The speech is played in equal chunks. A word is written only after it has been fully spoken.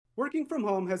Working from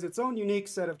home has its own unique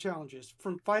set of challenges,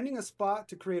 from finding a spot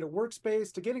to create a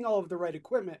workspace to getting all of the right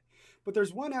equipment. But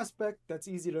there's one aspect that's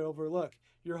easy to overlook: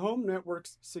 your home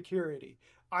network's security.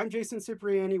 I'm Jason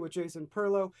Cipriani with Jason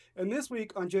Perlow, and this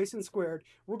week on Jason Squared,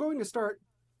 we're going to start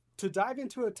to dive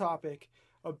into a topic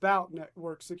about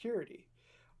network security.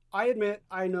 I admit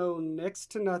I know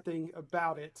next to nothing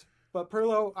about it, but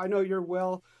Perlo, I know you're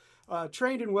well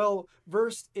trained and well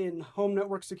versed in home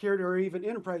network security or even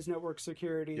enterprise network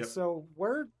security. Yep. So,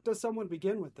 where does someone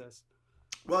begin with this?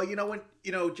 Well,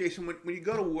 Jason, when you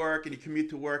go to work and you commute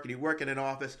to work and you work in an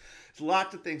office, there's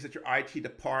lots of things that your IT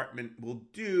department will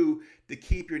do to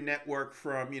keep your network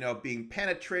from, being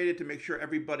penetrated, to make sure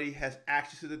everybody has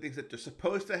access to the things that they're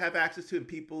supposed to have access to, and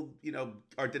people,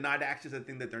 are denied access to the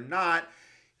things that they're not.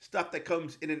 Stuff that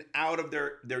comes in and out of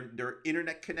their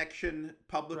internet connection Right.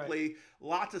 publicly.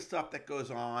 Lots of stuff that goes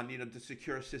on, to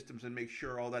secure systems and make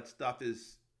sure all that stuff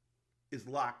is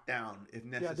locked down if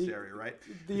Yeah, necessary, right? the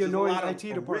Because there's a annoying lot of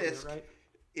IT a department, risk right?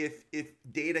 if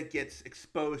data gets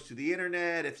exposed to the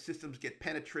internet, if systems get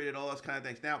penetrated, all those kind of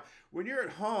things. Now, when you're at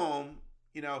home,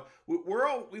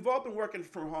 we've all been working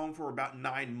from home for about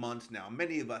 9 months now.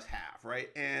 Many of us have, right?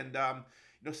 And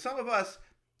some of us,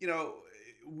 you know,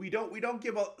 we don't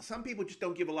give some people just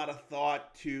don't give a lot of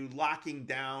thought to locking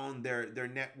down their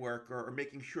network, or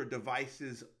making sure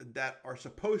devices that are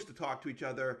supposed to talk to each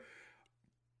other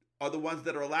are the ones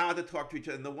that are allowed to talk to each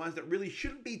other, and the ones that really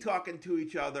shouldn't be talking to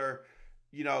each other,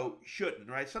 shouldn't,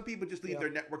 right? Some people just leave Yeah. their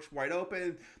networks wide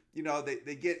open.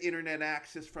 They get internet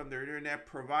access from their internet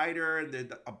provider,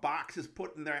 and a box is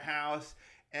put in their house,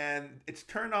 and it's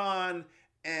turned on,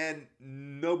 and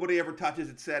nobody ever touches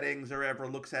its settings or ever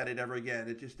looks at it ever again.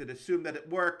 It assumed that it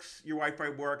works, your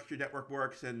Wi-Fi works, your network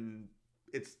works, and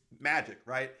it's magic,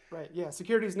 right? Right. Yeah.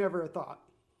 Security is never a thought.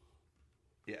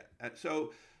 Yeah.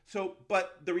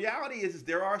 But the reality is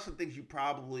there are some things you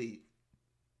probably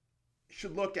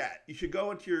should look at. You should go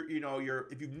into your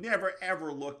if you've never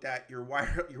ever looked at your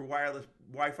wireless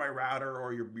Wi-Fi router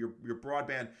or your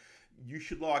broadband, you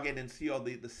should log in and see all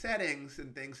the settings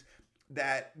and things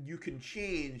that you can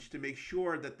change to make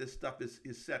sure that this stuff is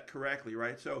set correctly,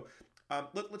 right? So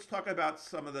let's talk about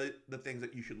some of the things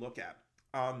that you should look at.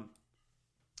 Um,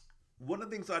 One of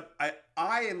the things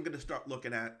I am going to start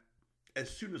looking at as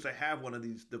soon as I have one of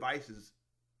these devices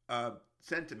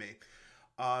sent to me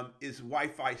is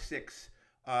Wi-Fi 6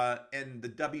 and the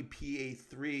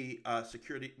WPA3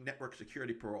 security network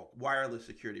security protocol, wireless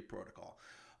security protocol.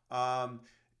 Um,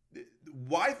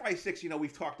 Wi-Fi 6,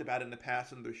 we've talked about in the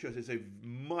past and other shows, is a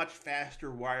much faster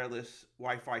wireless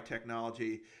Wi-Fi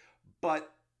technology,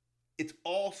 but it's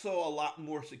also a lot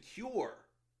more secure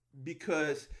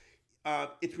because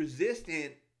it's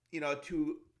resistant,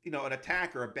 to an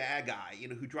attacker, a bad guy,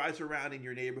 who drives around in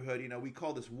your neighborhood. We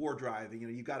call this war driving.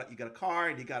 You got a car,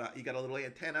 and you got a little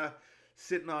antenna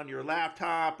sitting on your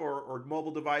laptop or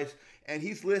mobile device, and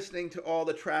he's listening to all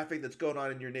the traffic that's going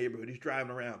on in your neighborhood. He's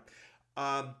driving around.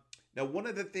 Um, Now, one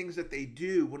of the things that they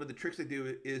do, one of the tricks they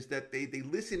do, is that they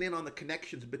listen in on the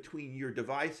connections between your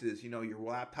devices, your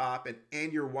laptop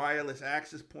and your wireless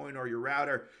access point or your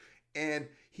router, and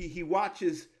he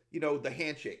watches, the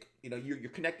handshake. You're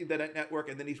connecting to that network,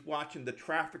 and then he's watching the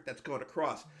traffic that's going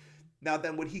across. Now,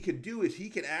 then what he can do is he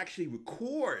can actually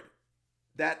record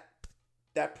that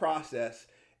that process,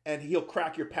 and he'll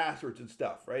crack your passwords and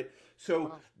stuff, right? So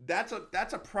Wow.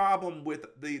 that's a problem with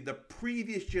the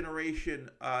previous generation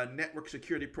network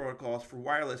security protocols for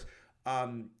wireless.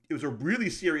 It was a really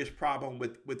serious problem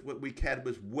with what we had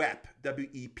was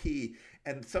WEP,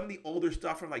 and some of the older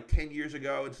stuff from like 10 years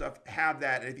ago and stuff have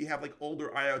that. And if you have like older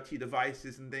IoT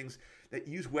devices and things that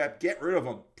use WEP, get rid of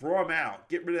them, throw them out,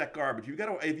 get rid of that garbage.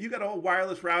 If you got a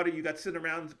wireless router you got sitting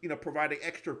around, providing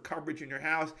extra coverage in your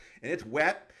house, and it's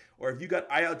WEP, or if you got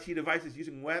IoT devices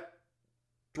using WEP,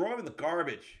 throw them in the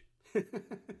garbage. Yeah.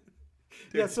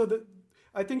 There's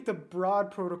I think the broad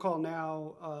protocol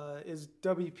now is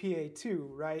WPA2,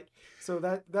 right? So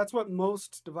that's what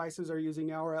most devices are using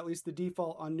now, or at least the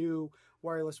default on new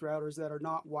wireless routers that are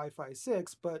not Wi-Fi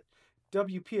 6. But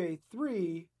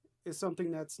WPA3 is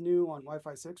something that's new on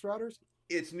Wi-Fi 6 routers.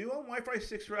 it's new on Wi-Fi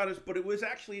 6 routers, but it was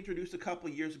actually introduced a couple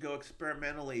of years ago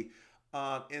experimentally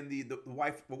in the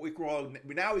Wi-Fi, what we call them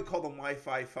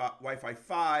Wi-Fi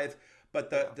 5, but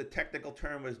Yeah. the technical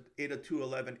term was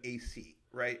 802.11 AC,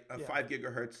 right? Yeah. 5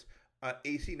 gigahertz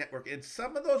AC network. And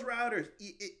some of those routers,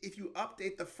 if you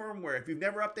update the firmware, if you've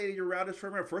never updated your router's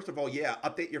firmware, first of all, yeah,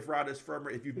 update your router's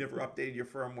firmware if you've never updated your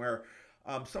firmware.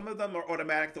 Some of them are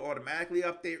automatic to automatically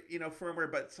update, firmware,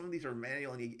 but some of these are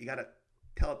manual, and you got to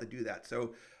tell it to do that.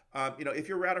 So, if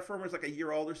your router firmware is like a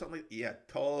year old or something, yeah,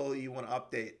 totally you want to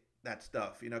update. that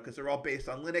stuff, you know, because they're all based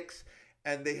on Linux,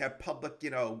 and they have public,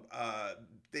 you know,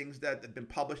 things that have been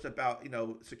published about, you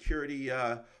know, security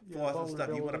flaws and stuff.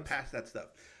 You want to pass that stuff.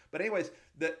 But anyways,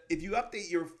 if you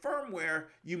update your firmware,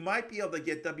 you might be able to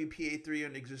get WPA3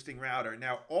 on an existing router.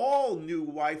 Now, all new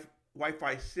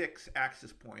Wi-Fi 6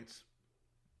 access points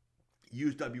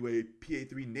use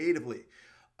WPA3 natively.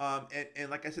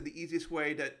 And like I said, the easiest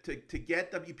way to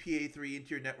get WPA3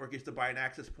 into your network is to buy an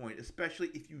access point, especially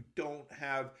if you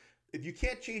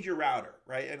can't change your router,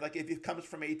 right? And like if it comes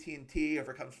from AT&T or if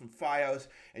it comes from Fios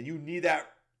and you need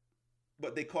that,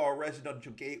 what they call a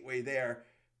residential gateway there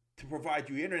to provide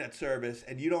you internet service,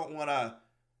 and you don't want to,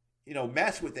 you know,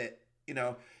 mess with it, you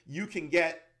know, you can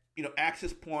get, you know,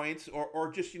 access points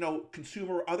or just, you know,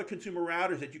 other consumer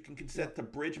routers that you can set to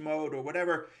bridge mode or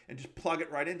whatever, and just plug it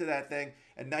right into that thing,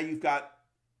 and now you've got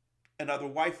another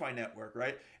Wi-Fi network,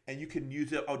 right? And you can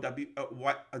use a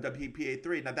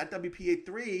WPA3. Now that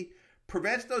WPA3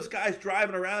 prevents those guys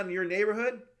driving around in your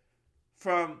neighborhood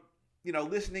from, you know,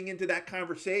 listening into that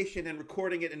conversation and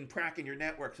recording it and tracking your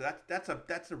network. So that's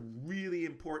a really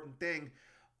important thing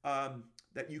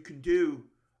that you can do.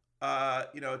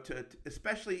 You know, to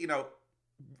especially, you know,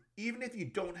 even if you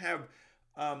don't have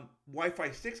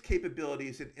Wi-Fi 6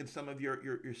 capabilities in some of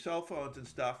your cell phones and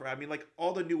stuff, right? I mean, like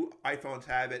all the new iPhones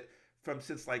have it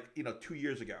since like, you know, 2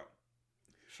 years ago.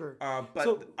 Sure. But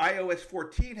so, iOS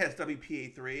 14 has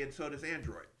WPA3, and so does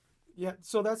Android. Yeah,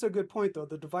 so that's a good point, though.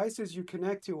 The devices you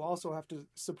connect to also have to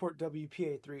support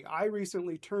WPA3. I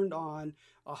recently turned on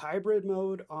a hybrid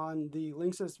mode on the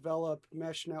Linksys Velop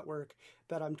mesh network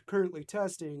that I'm currently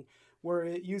testing, where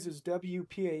it uses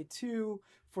WPA2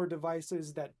 for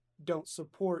devices that don't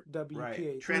support WPA3.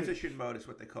 Right. Transition mode is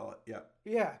what they call it. Yeah.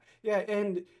 Yeah.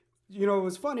 And, you know, it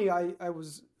was funny. I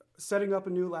was setting up a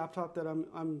new laptop that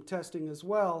I'm testing as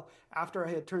well after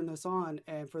I had turned this on,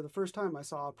 and for the first time I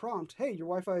saw a prompt, hey, your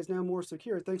Wi-Fi is now more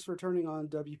secure, thanks for turning on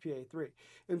WPA3.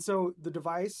 And so the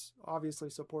device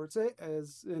obviously supports it,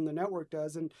 as in the network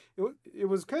does, and it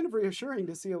was kind of reassuring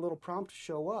to see a little prompt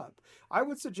show up. I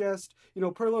would suggest, you know,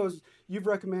 Perlos, you've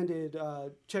recommended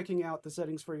checking out the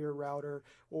settings for your router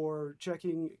or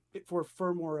checking for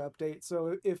firmware updates.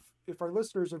 So if our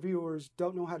listeners or viewers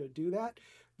don't know how to do that,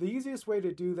 the easiest way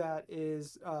to do that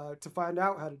is to find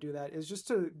out how to do that is just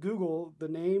to Google the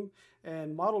name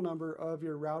and model number of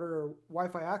your router or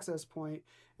Wi-Fi access point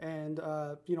and,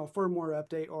 you know, firmware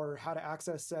update or how to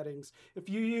access settings. If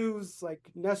you use like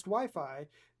Nest Wi-Fi,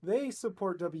 they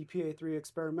support WPA3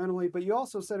 experimentally, but you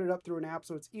also set it up through an app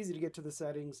so it's easy to get to the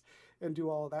settings and do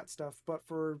all of that stuff. But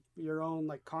for your own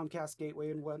like Comcast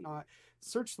gateway and whatnot,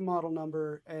 search the model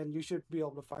number and you should be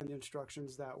able to find the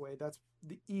instructions that way. That's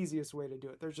the easiest way to do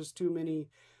it. There's just too many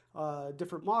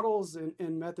different models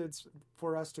and methods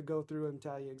for us to go through and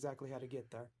tell you exactly how to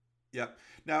get there. Yeah.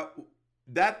 Now,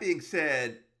 that being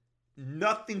said,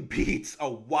 nothing beats a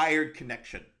wired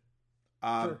connection.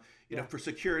 Sure. You know, for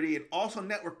security and also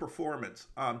network performance.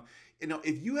 You know,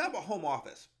 if you have a home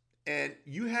office and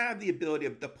you have the ability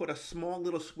to put a small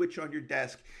little switch on your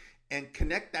desk and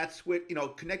connect that switch, you know,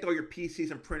 connect all your PCs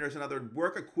and printers and other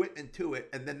work equipment to it,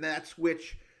 and then that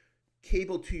switch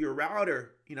cable to your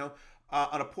router, you know,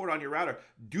 on a port on your router,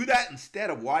 do that instead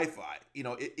of Wi-Fi. You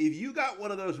know, if you got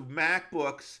one of those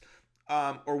MacBooks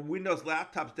or Windows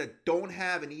laptops that don't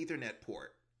have an Ethernet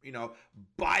port, you know,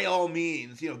 by all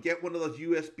means, you know, get one of those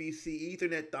USB-C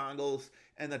Ethernet dongles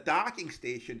and the docking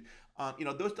station. You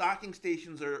know, those docking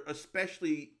stations are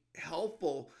especially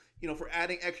helpful, you know, for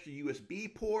adding extra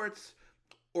USB ports,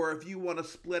 or if you want to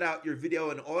split out your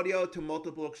video and audio to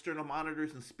multiple external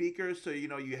monitors and speakers, so, you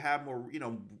know, you have more, you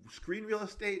know, screen real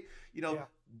estate, you know,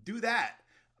 do that,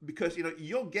 because, you know,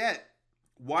 you'll get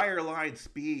wireline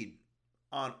speed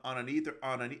on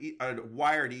a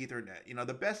wired Ethernet. You know,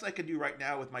 the best I can do right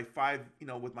now with my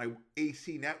with my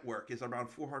AC network is around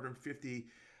 450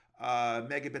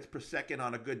 megabits per second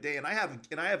on a good day, and I have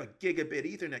a gigabit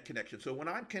Ethernet connection. So when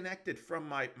I'm connected from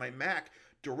my Mac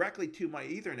directly to my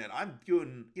Ethernet, I'm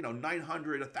doing, you know,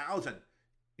 900, 1,000.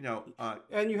 You know,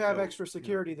 and you have extra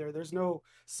security there. There's no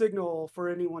signal for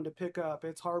anyone to pick up.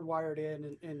 It's hardwired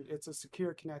in, and it's a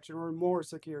secure connection, or more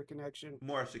secure connection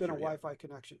than a Wi-Fi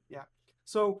connection. Yeah.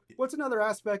 So what's another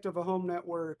aspect of a home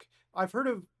network? I've heard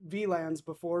of VLANs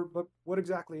before, but what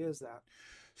exactly is that?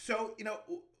 So, you know,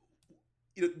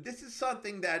 this is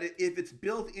something that if it's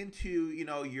built into, you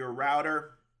know, your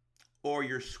router or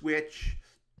your switch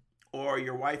or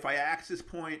your Wi-Fi access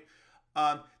point,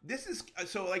 this is,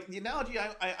 so like the analogy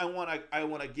I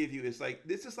want to give you is like,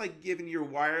 this is like giving your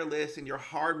wireless and your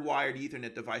hardwired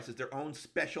Ethernet devices their own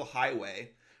special highway,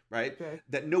 right? Okay.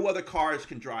 That no other cars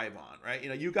can drive on, right?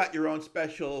 You got your own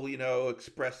special,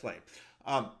 express lane.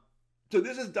 Um, so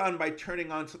this is done by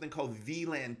turning on something called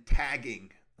VLAN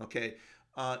tagging, okay,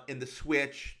 in the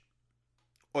switch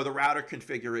or the router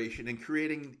configuration, and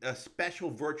creating a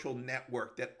special virtual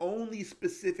network that only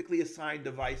specifically assigned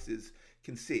devices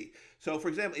can see. So, for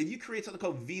example, if you create something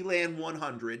called VLAN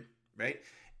 100, right,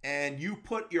 and you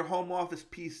put your home office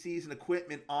PCs and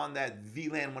equipment on that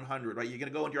VLAN 100, right, you're going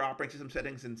to go into your operating system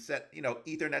settings and set,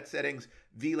 Ethernet settings,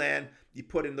 VLAN, you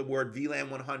put in the word VLAN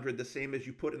 100, the same as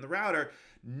you put in the router.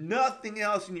 Nothing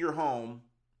else in your home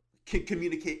can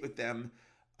communicate with them,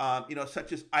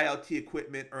 such as IoT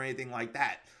equipment or anything like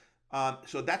that.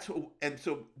 So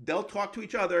they'll talk to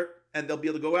each other and they'll be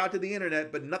able to go out to the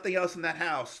internet, but nothing else in that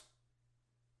house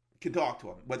can talk to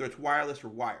them, whether it's wireless or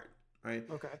wired, right?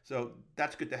 Okay. So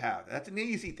that's good to have. That's an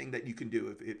easy thing that you can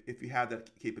do if you have that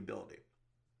capability.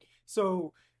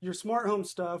 So your smart home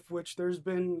stuff, which there's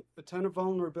been a ton of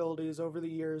vulnerabilities over the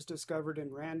years discovered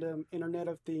in random Internet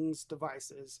of Things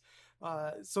devices.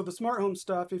 So the smart home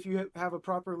stuff, if you have a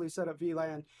properly set up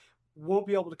VLAN, won't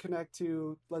be able to connect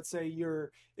to, let's say,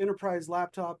 your enterprise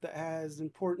laptop that has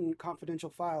important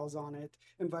confidential files on it,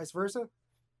 and vice versa?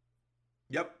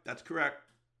 Yep, that's correct.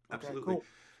 Okay, Absolutely. cool.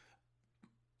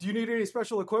 Do you need any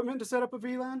special equipment to set up a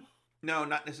VLAN? No,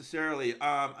 not necessarily.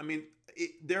 I mean,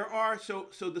 there are so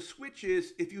the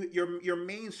switches. If your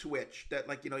main switch that,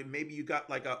 like, maybe you got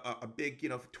like a big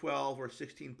 12 or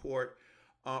 16 port,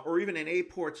 or even an 8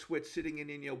 port switch sitting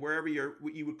in wherever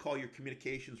what you would call your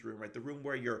communications room, right? The room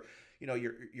where your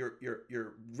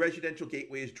residential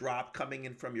gateways drop coming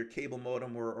in from your cable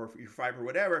modem or your fiber, or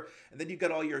whatever, and then you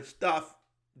got all your stuff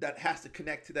that has to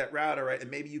connect to that router, right? And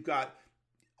maybe you got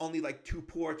only like 2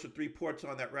 ports or 3 ports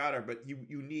on that router, but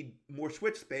you need more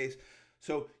switch space.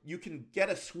 So you can get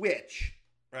a switch,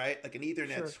 right? Like an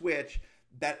Ethernet switch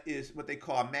that is what they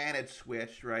call a managed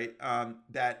switch, right?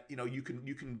 That you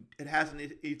can it has an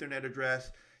Ethernet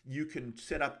address. You can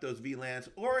set up those VLANs,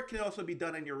 or it can also be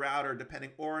done in your router,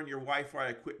 or in your Wi-Fi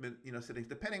equipment, settings.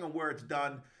 Depending on where it's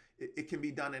done, it can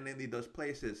be done in any of those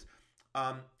places.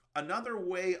 Another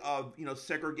way of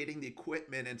segregating the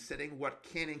equipment and setting what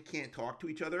can and can't talk to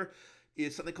each other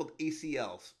is something called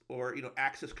ACLs, or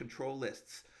access control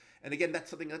lists. And again, that's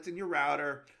something that's in your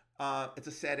router. It's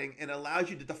a setting, and allows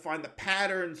you to define the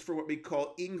patterns for what we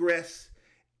call ingress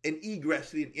and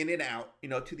egress, in and out,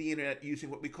 to the internet,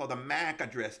 using what we call the MAC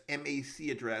address,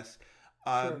 MAC address,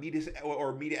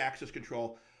 media access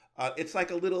control. It's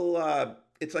like a little.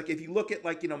 It's like if you look at,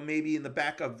 like, maybe in the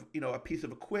back of a piece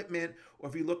of equipment, or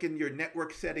if you look in your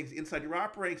network settings inside your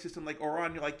operating system, like, or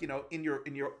on in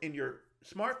your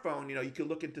smartphone, you can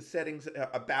look into settings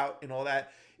about and all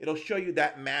that. It'll show you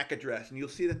that MAC address, and you'll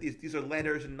see that these are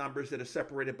letters and numbers that are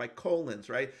separated by colons,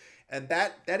 right? And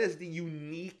that is the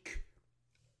unique,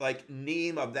 like,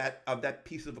 name of that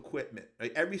piece of equipment,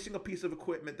 right? Every single piece of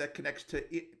equipment that connects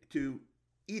to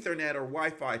Ethernet or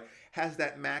Wi-Fi has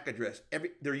that MAC address.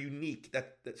 They're unique.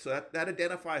 So that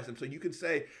identifies them. So you can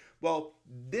say, well,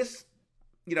 this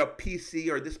PC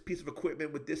or this piece of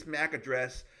equipment with this MAC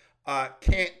address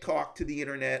can't talk to the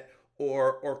internet,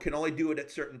 or can only do it at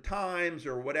certain times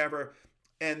or whatever.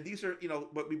 And these are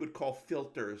what we would call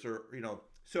filters, or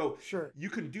so you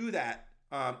can do that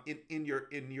in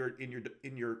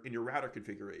your router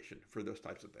configuration for those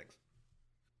types of things.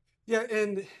 Yeah,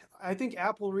 and I think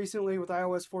Apple recently with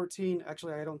iOS 14,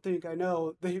 actually I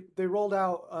know, they rolled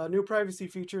out a new privacy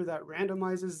feature that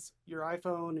randomizes your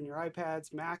iPhone and your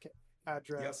iPad's MAC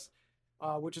address,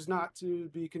 which is not to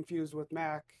be confused with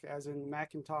Mac as in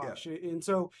Macintosh. Yeah. And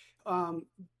so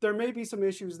there may be some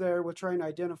issues there with trying to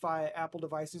identify Apple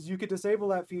devices. You could disable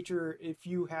that feature if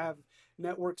you have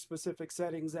network specific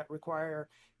settings that require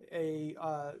a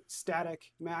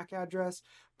static MAC address.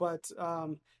 But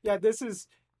yeah,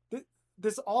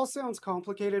 this all sounds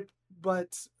complicated,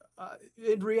 but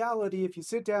in reality, if you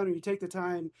sit down and you take the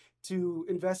time to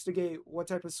investigate what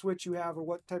type of switch you have, or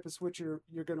what type of switch you're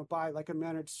going to buy, like a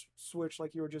managed switch,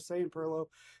 like you were just saying, Perlo,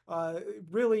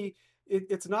 really,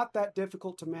 it's not that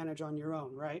difficult to manage on your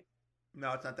own, right?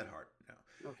 No, it's not that hard.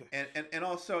 No. Okay. And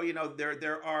also,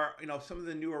 there are, some of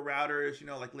the newer routers,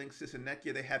 like Linksys and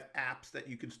Netgear, they have apps that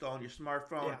you can install on your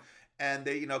smartphone, and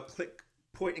they,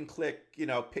 point and click,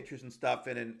 pictures and stuff,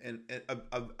 and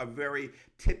a very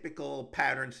typical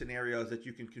pattern scenarios that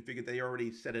you can configure. They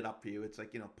already set it up for you. It's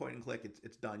like, point and click,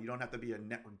 it's done. You don't have to be a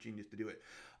network genius to do it.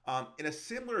 In a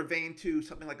similar vein to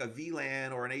something like a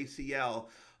VLAN or an ACL,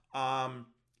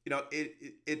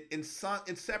 in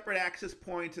separate access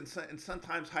points and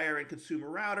sometimes higher end consumer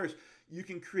routers, you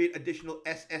can create additional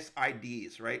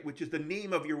SSIDs, right? Which is the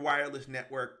name of your wireless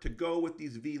network to go with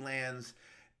these VLANs.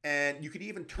 And you could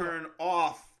even turn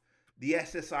off the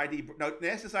SSID. Now, the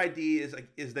SSID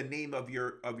is the name of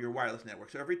your wireless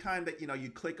network. So every time that you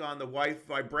click on the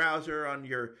Wi-Fi browser on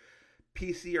your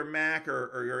PC or Mac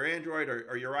or your Android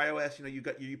or your iOS,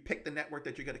 you pick the network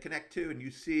that you're going to connect to, and you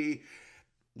see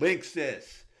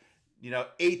Linksys,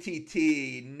 ATT,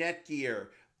 Netgear.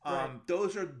 Right.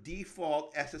 Those are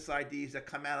default SSIDs that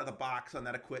come out of the box on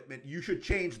that equipment. You should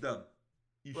change them.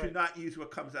 You should Right. not use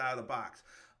what comes out of the box.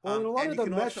 Well, and a lot And of you the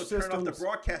can mesh also turn off the systems.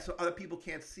 broadcast so other people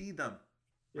can't see them,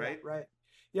 Yeah, right? right.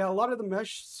 Yeah, a lot of the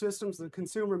mesh systems, the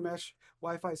consumer mesh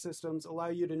Wi-Fi systems, allow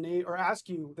you to name or ask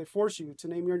you, they force you to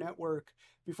name your network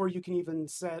before you can even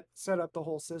set up the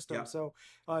whole system. Yeah. So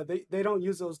they don't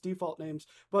use those default names.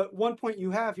 But one point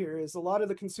you have here is a lot of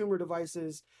the consumer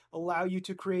devices allow you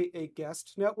to create a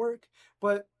guest network,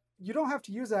 but you don't have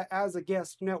to use that as a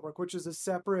guest network, which is a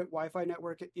separate Wi-Fi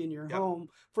network in your Yep. home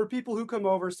for people who come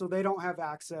over so they don't have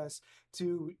access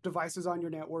to devices on your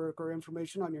network or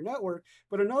information on your network.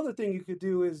 But another thing you could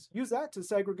do is use that to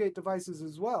segregate devices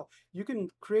as well. You can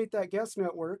create that guest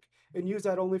network and use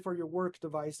that only for your work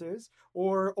devices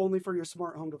or only for your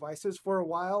smart home devices. For a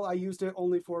while, I used it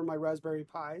only for my Raspberry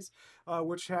Pis,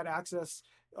 which had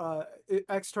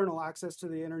external access to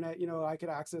the internet. I could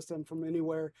access them from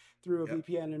anywhere through a Yep.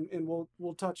 VPN, and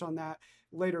we'll touch on that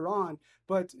later on.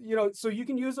 But so you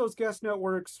can use those guest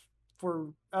networks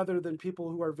for other than people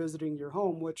who are visiting your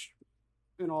home, which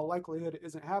in all likelihood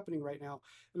isn't happening right now.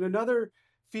 And another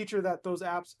feature that those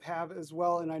apps have as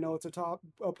well, and I know it's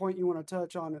a point you want to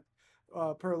touch on,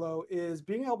 Perlo, is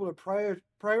being able to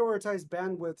prioritize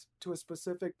bandwidth to a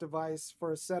specific device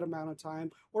for a set amount of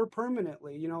time or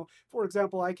permanently. For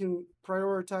example, I can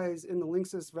prioritize in the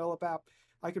Linksys Develop app,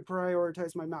 I could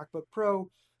prioritize my MacBook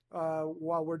Pro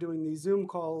while we're doing these Zoom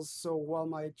calls. So while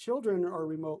my children are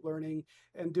remote learning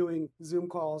and doing Zoom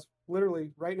calls,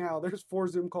 literally right now, there's 4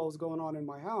 Zoom calls going on in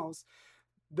my house.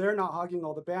 They're not hogging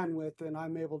all the bandwidth, and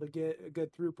I'm able to get a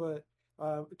good throughput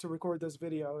to record this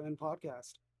video and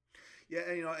podcast. Yeah,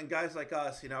 and guys like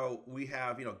us, we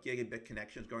have, gigabit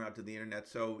connections going out to the internet.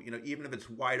 So, even if it's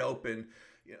wide open,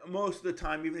 most of the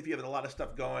time, even if you have a lot of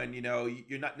stuff going,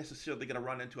 you're not necessarily going to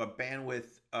run into a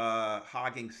bandwidth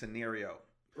hogging scenario.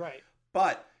 Right.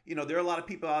 But, there are a lot of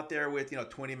people out there with,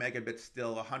 20 megabits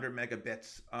still, 100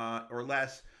 megabits or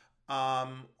less,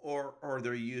 or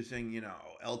they're using,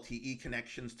 LTE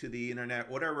connections to the internet,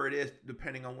 whatever it is,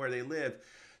 depending on where they live.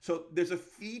 So there's a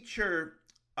feature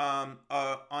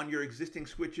on your existing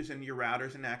switches and your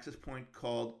routers and access point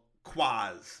called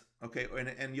QoS. Okay,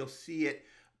 and you'll see it,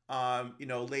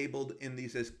 labeled in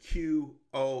these as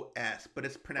QoS, but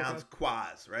it's pronounced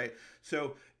QoS, right?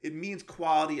 So it means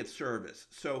quality of service.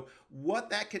 So what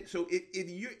that can, so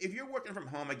if you're working from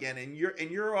home again and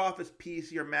your office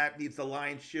PC or Mac needs the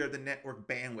lion's share of the network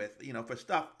bandwidth, for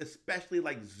stuff especially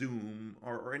like Zoom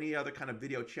or any other kind of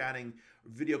video chatting,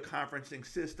 video conferencing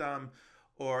system.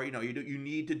 Or you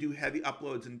need to do heavy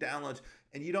uploads and downloads,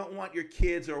 and you don't want your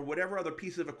kids or whatever other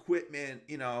piece of equipment,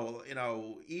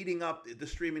 eating up the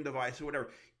streaming device or whatever,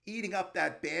 eating up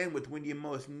that bandwidth when you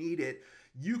most need it.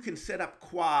 You can set up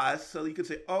QoS, so you can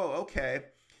say, oh, okay,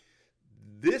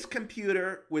 this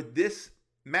computer with this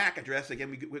MAC address, again,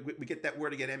 we get that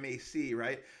word again, MAC,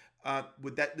 right?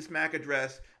 With this MAC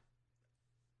address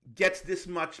gets this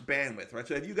much bandwidth, right?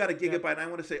 So if you got a gigabyte, and I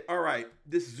want to say, all right,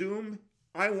 this Zoom,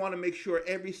 I want to make sure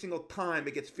every single time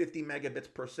it gets 50 megabits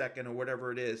per second or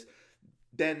whatever it is,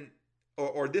 then,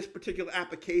 or this particular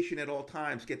application at all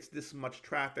times gets this much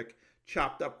traffic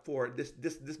chopped up for this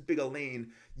big a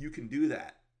lane, you can do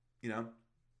that,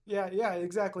 Yeah,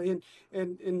 exactly.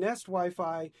 And in Nest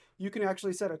Wi-Fi, you can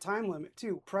actually set a time limit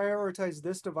too. Prioritize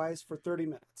this device for 30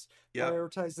 minutes. Yep.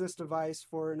 Prioritize this device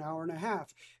for an hour and a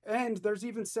half. And there's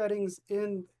even settings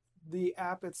in the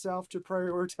app itself to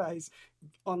prioritize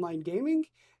online gaming,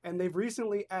 and they've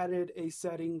recently added a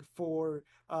setting for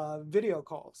video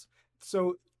calls.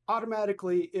 So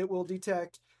automatically it will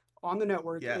detect on the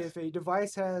network, if a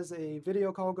device has a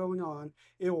video call going on,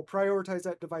 it will prioritize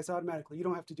that device automatically. You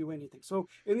don't have to do anything. So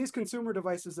in these consumer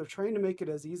devices, they're trying to make it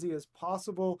as easy as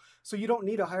possible. So you don't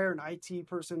need to hire an IT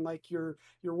person like your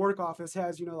work office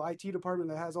has, the IT department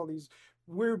that has all these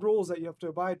weird rules that you have to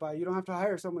abide by. You don't have to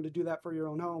hire someone to do that for your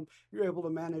own home. You're able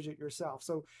to manage it yourself.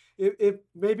 So it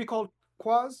may be called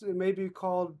QoS, it may be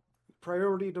called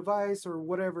priority device or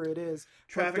whatever it is.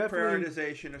 Traffic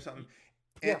prioritization or something.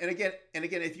 And again,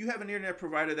 if you have an internet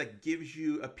provider that gives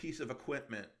you a piece of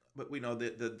equipment, but we know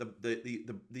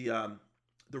the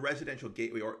the residential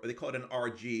gateway, or they call it an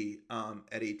RG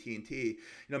at AT&T. You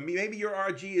know, maybe your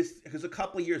RG is a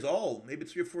couple of years old, maybe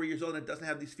it's 3 or 4 years old, and it doesn't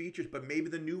have these features, but maybe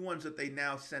the new ones that they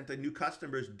now sent to new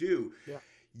customers do. Yeah.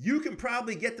 You can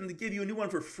probably get them to give you a new one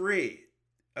for free.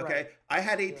 Okay, right. I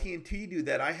had AT&T do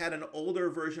that. I had an older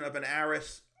version of an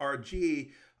Aris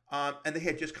RG, and they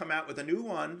had just come out with a new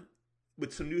one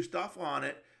with some new stuff on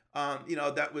it. You know,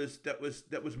 that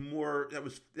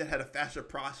had a faster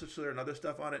processor and other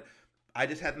stuff on it. I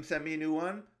just had them send me a new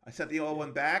one. I sent the old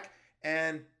one back,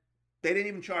 and they didn't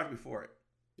even charge me for it.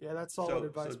 Yeah, that's solid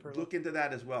advice. So look into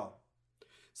that as well.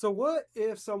 So what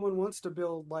if someone wants to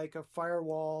build like a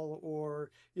firewall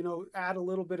or, you know, add a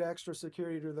little bit of extra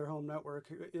security to their home network?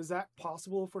 Is that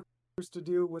possible for to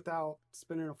do without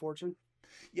spending a fortune?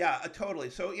 Yeah, totally.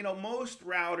 So, you know, most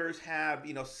routers have,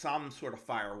 you know, some sort of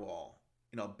firewall,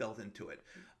 you know, built into it.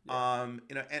 Yeah.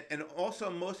 You know, and also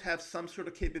most have some sort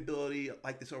of capability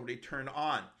like this already turned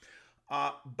on.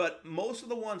 But most of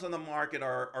the ones on the market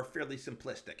are fairly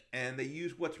simplistic, and they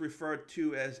use what's referred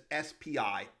to as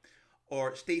SPI,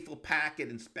 or stateful packet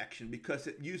inspection, because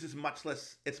it uses much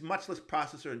less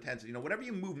processor intensity. You know, whenever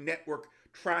you move network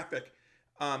traffic,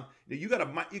 you got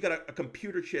a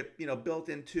computer chip, you know, built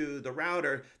into the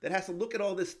router that has to look at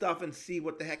all this stuff and see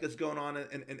what the heck is going on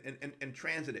and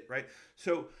transit it, right?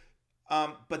 So,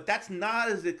 but that's not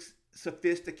as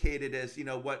sophisticated as, you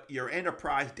know, what your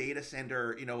enterprise data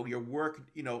center, you know, your work,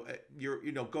 you know,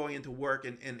 going into work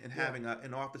and having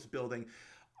an office building,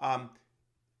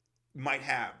 might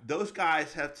have. Those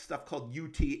guys have stuff called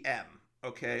UTM,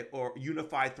 okay, or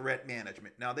Unified Threat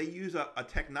Management. Now, they use a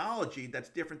technology that's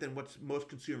different than what most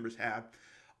consumers have,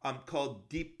 called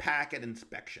Deep Packet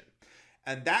Inspection.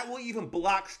 And that will even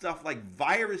block stuff like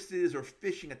viruses or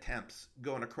phishing attempts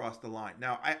going across the line.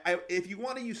 Now, if you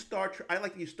want to use Star Trek, I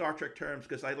like to use Star Trek terms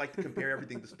because I like to compare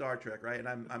everything to Star Trek, right? And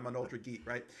I'm an ultra geek,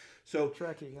 right? So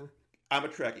Trekkie, huh? I'm a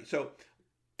Trekkie. So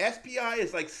SPI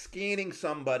is like scanning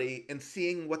somebody and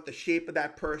seeing what the shape of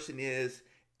that person is,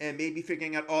 and maybe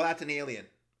figuring out, oh, that's an alien,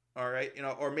 all right, you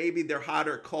know, or maybe they're hot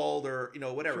or cold, or, you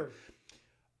know, whatever. Sure.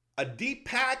 A deep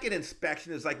packet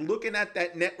inspection is like looking at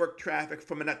that network traffic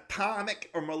from an atomic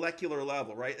or molecular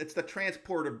level, right? It's the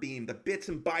transporter beam, the bits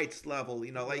and bytes level,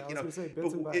 you know, like, you know,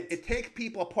 it takes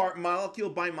people apart molecule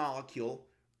by molecule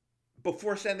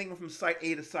before sending them from site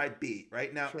A to site B,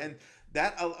 right? Now, sure. And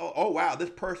that, oh, wow, this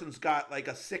person's got like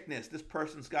a sickness. This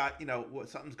person's got, you know,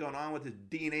 something's going on with his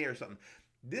DNA or something.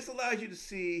 This allows you to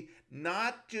see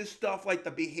not just stuff like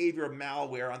the behavior of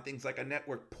malware on things like a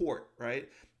network port, right?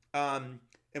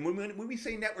 And when we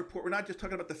say network port, we're not just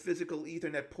talking about the physical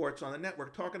Ethernet ports on the network.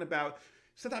 We're talking about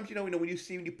sometimes, you know, when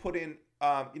you put in,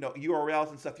 you know, URLs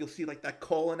and stuff, you'll see like that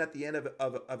colon at the end of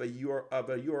a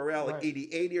URL, like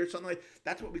 8080 or something like.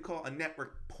 That's what we call a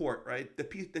network port, right? The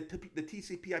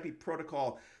TCP/IP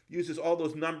protocol uses all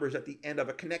those numbers at the end of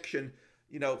a connection,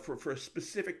 you know, for a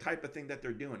specific type of thing that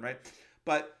they're doing, right?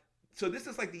 But so this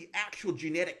is like the actual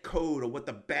genetic code of what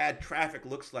the bad traffic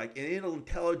looks like, and it'll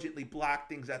intelligently block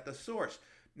things at the source.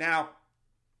 Now,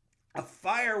 a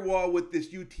firewall with this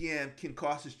UTM can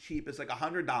cost as cheap as like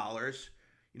 $100,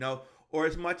 you know, or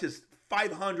as much as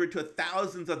 $500 to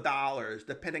thousands of dollars,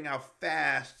 depending how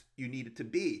fast you need it to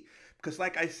be. Because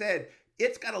like I said,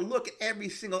 it's got to look at every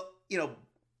single, you know,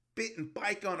 bit and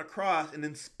byte going across and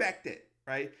inspect it,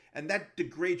 right? And that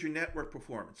degrades your network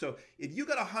performance. So if you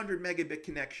got a 100 megabit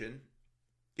connection,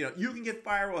 you know, you can get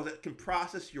firewalls that can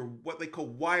process your what they call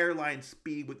wireline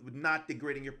speed with not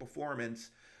degrading your performance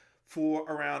for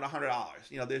around $100.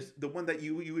 You know, there's the one that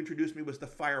you introduced me was the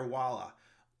Firewalla,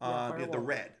 the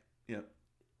red. Yeah.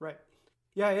 Right.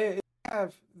 Yeah.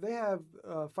 They have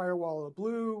Firewalla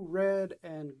blue, red,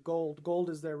 and gold. Gold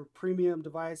is their premium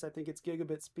device. I think it's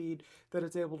gigabit speed that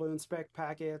it's able to inspect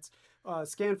packets,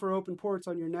 scan for open ports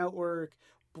on your network,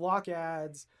 block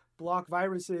ads, block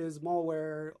viruses,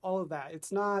 malware, all of that.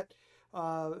 It's not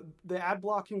the ad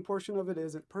blocking portion of it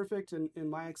isn't perfect in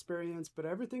my experience, but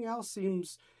everything else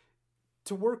seems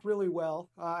to work really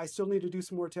well. I still need to do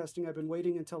some more testing. I've been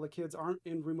waiting until the kids aren't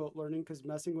in remote learning because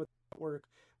messing with work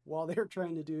while they're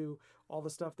trying to do all the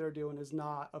stuff they're doing is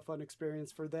not a fun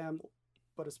experience for them,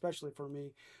 but especially for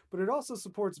me. But it also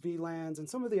supports VLANs and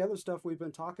some of the other stuff we've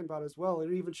been talking about as well.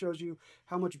 It even shows you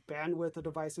how much bandwidth a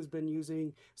device has been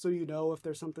using, so you know if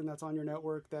there's something that's on your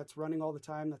network that's running all the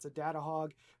time that's a data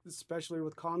hog, especially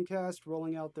with Comcast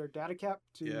rolling out their data cap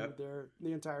to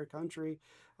the entire country.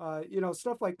 You know,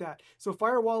 stuff like that. So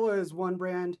Firewalla is one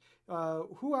brand.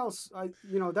 Who else?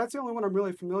 That's the only one I'm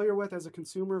really familiar with as a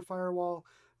consumer firewall.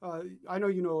 I know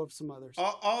you know of some others.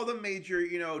 All the major,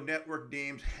 you know, network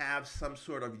names have some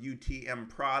sort of UTM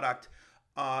product.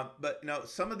 But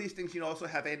some of these things also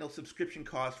have annual subscription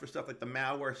costs for stuff like the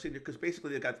malware signature, because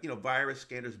basically they've got virus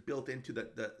scanners built into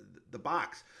the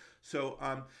box. So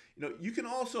you can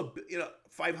also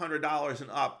 $500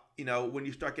 and up when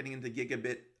you start getting into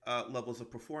gigabit levels of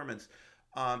performance.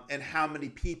 And how many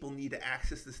people need to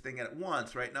access this thing at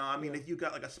once, right? Now, I mean, if you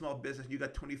got like a small business, you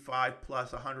got 25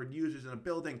 plus 100 users in a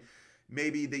building,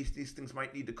 maybe these things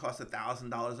might need to cost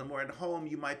 $1,000 or more. At home,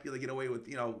 you might be able to get away with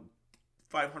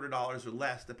 $500 or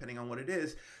less, depending on what it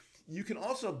is. You can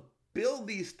also build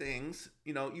these things,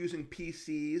 using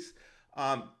PCs,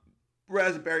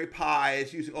 Raspberry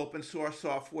Pis, using open source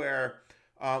software.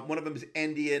 One of them is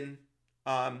Endian.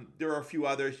 There are a few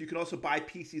others. You can also buy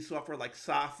PC software like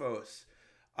Sophos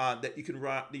that you can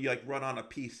run on a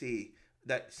PC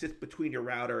that sits between your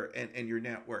router and your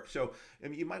network. So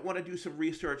you might want to do some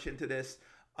research into this.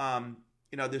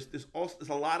 There's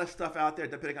a lot of stuff out there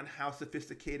depending on how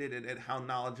sophisticated and how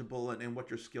knowledgeable and what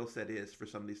your skill set is for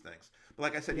some of these things. But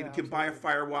like I said, you can buy a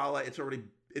firewall. It's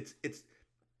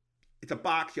a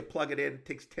box. You plug it in. It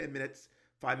takes 10 minutes,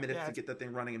 5 minutes to get that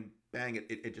thing running, and bang,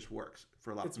 it just works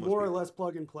for a lot. It's more or less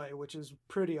plug and play, which is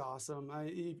pretty awesome.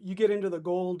 You get into the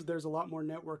gold, there's a lot more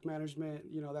network management.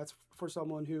 That's for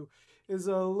someone who is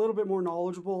a little bit more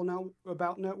knowledgeable now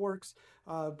about networks.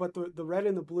 But the red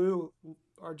and the blue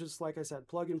are just, like I said,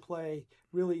 plug and play,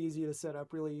 really easy to set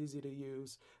up, really easy to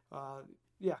use. I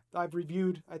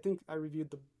think I reviewed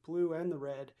the blue and the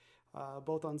red,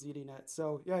 both on ZDNet.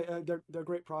 So they're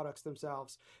great products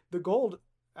themselves. The gold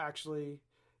actually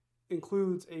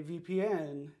includes a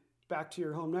VPN back to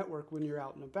your home network when you're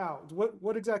out and about.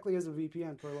 What exactly is a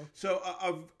VPN, Perlo? So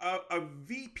a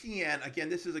VPN, again,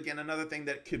 this is another thing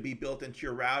that could be built into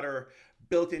your router,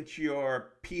 built into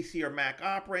your PC or Mac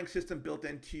operating system, built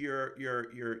into your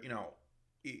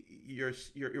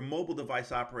mobile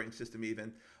device operating system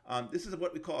even. This is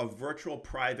what we call a virtual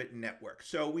private network.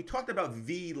 So we talked about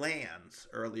VLANs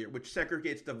earlier, which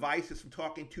segregates devices from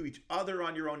talking to each other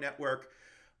on your own network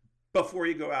before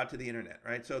you go out to the internet,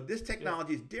 right? So this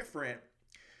technology is different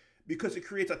because it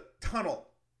creates a tunnel,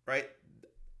 right,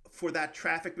 for that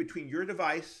traffic between your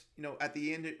device, at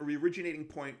the end or originating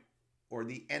point or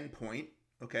the end point,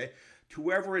 okay, to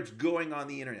wherever it's going on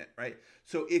the internet, right?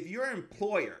 So if your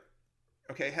employer,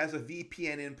 okay, has a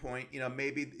VPN endpoint,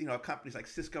 maybe companies like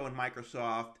Cisco and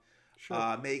Microsoft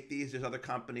make these. There's other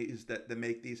companies that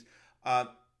make these.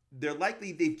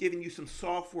 They've given you some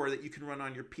software that you can run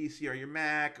on your PC or your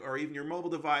Mac or even your mobile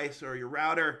device or your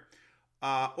router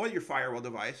or your firewall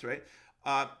device, right?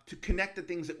 To connect the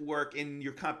things that work in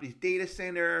your company's data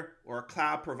center or a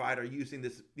cloud provider using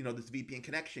this, this VPN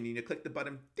connection. You click the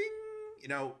button, ding,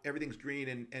 everything's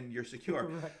green and you're secure.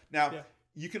 Right. Now,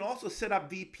 you can also set up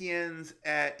VPNs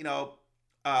at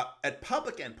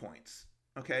public endpoints.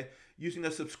 Okay, using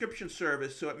a subscription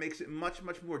service, so it makes it much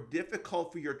more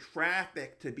difficult for your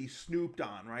traffic to be snooped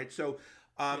on, right? So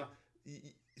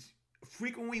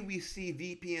frequently we see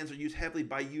VPNs are used heavily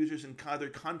by users in other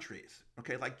countries,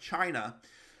 okay, like China,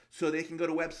 so they can go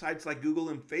to websites like Google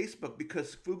and Facebook,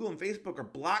 because Google and Facebook are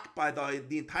blocked by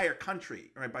the entire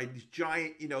country, right, by these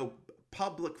giant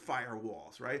public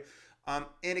firewalls, right? And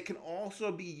it can also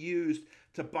be used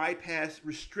to bypass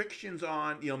restrictions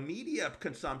on media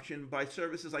consumption by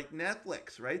services like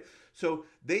Netflix, right? So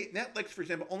Netflix, for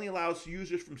example, only allows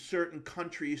users from certain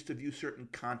countries to view certain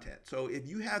content. So if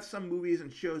you have some movies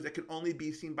and shows that can only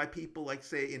be seen by people like,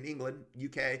 say, in England,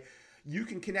 UK, you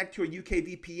can connect to a UK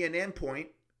VPN endpoint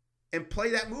and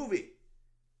play that movie.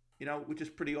 Which is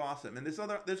pretty awesome. And there's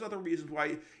other reasons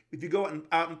why, if you go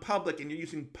out in public and you're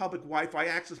using public Wi-Fi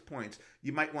access points,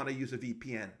 you might want to use a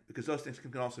VPN, because those things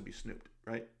can also be snooped,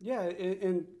 right? Yeah,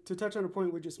 and to touch on a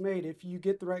point we just made, if you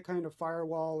get the right kind of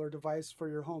firewall or device for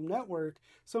your home network,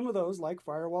 some of those, like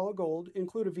Firewall Gold,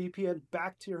 include a VPN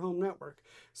back to your home network.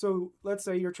 So let's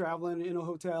say you're traveling in a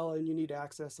hotel and you need to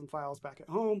access some files back at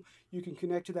home. You can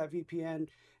connect to that VPN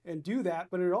and do that,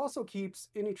 but it also keeps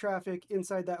any traffic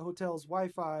inside that hotel's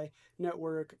Wi-Fi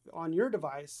network on your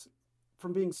device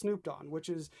from being snooped on, which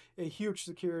is a huge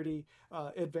security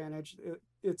advantage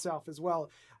itself as well.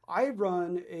 I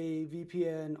run a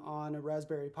VPN on a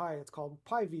Raspberry Pi. It's called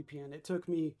Pi VPN. It took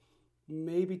me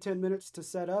maybe 10 minutes to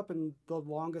set up, and the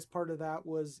longest part of that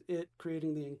was it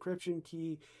creating the encryption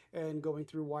key and going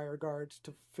through WireGuard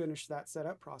to finish that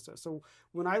setup process. So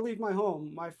when I leave my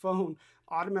home, my phone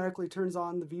automatically turns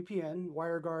on the VPN.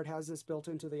 WireGuard has this built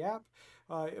into the app.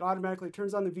 It automatically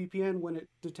turns on the VPN when it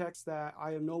detects that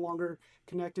I am no longer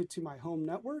connected to my home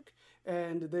network.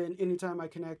 And then anytime I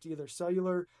connect either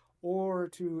cellular or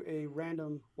to a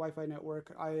random Wi-Fi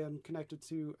network, I am connected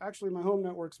to actually my home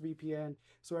network's VPN.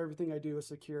 So everything I do is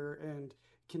secure and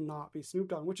cannot be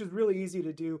snooped on, which is really easy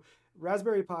to do.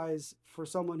 Raspberry Pis, for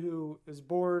someone who is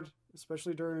bored,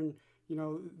 especially during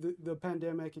the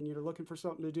pandemic, and you're looking for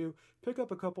something to do, pick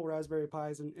up a couple Raspberry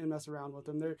Pis and mess around with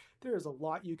them. There is a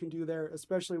lot you can do there,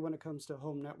 especially when it comes to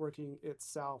home networking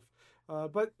itself.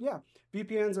 But yeah,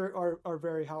 VPNs are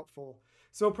very helpful.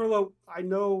 So Perlo, I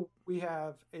know we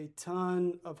have a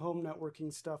ton of home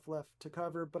networking stuff left to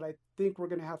cover, but I think we're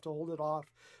going to have to hold it off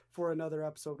for another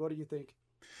episode. What do you think?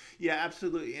 Yeah,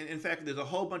 absolutely. And in fact, there's a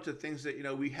whole bunch of things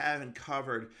that we haven't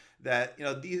covered that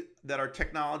these that are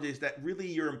technologies that really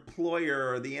your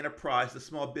employer or the enterprise, the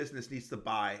small business needs to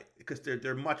buy because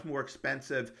they're much more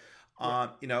expensive.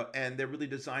 And they're really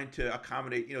designed to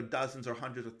accommodate dozens or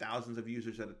hundreds of thousands of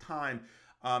users at a time.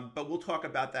 But we'll talk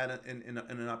about that in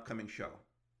an upcoming show.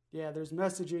 Yeah, there's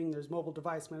messaging, there's mobile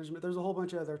device management, there's a whole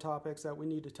bunch of other topics that we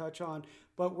need to touch on,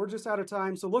 but we're just out of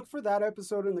time. So look for that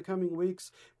episode in the coming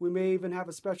weeks. We may even have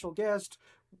a special guest.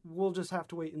 We'll just have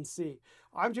to wait and see.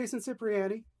 I'm Jason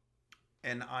Cipriani.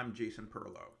 And I'm Jason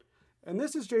Perlow. And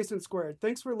this is Jason Squared.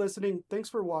 Thanks for listening. Thanks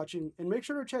for watching. And make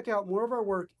sure to check out more of our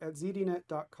work at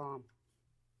zdnet.com.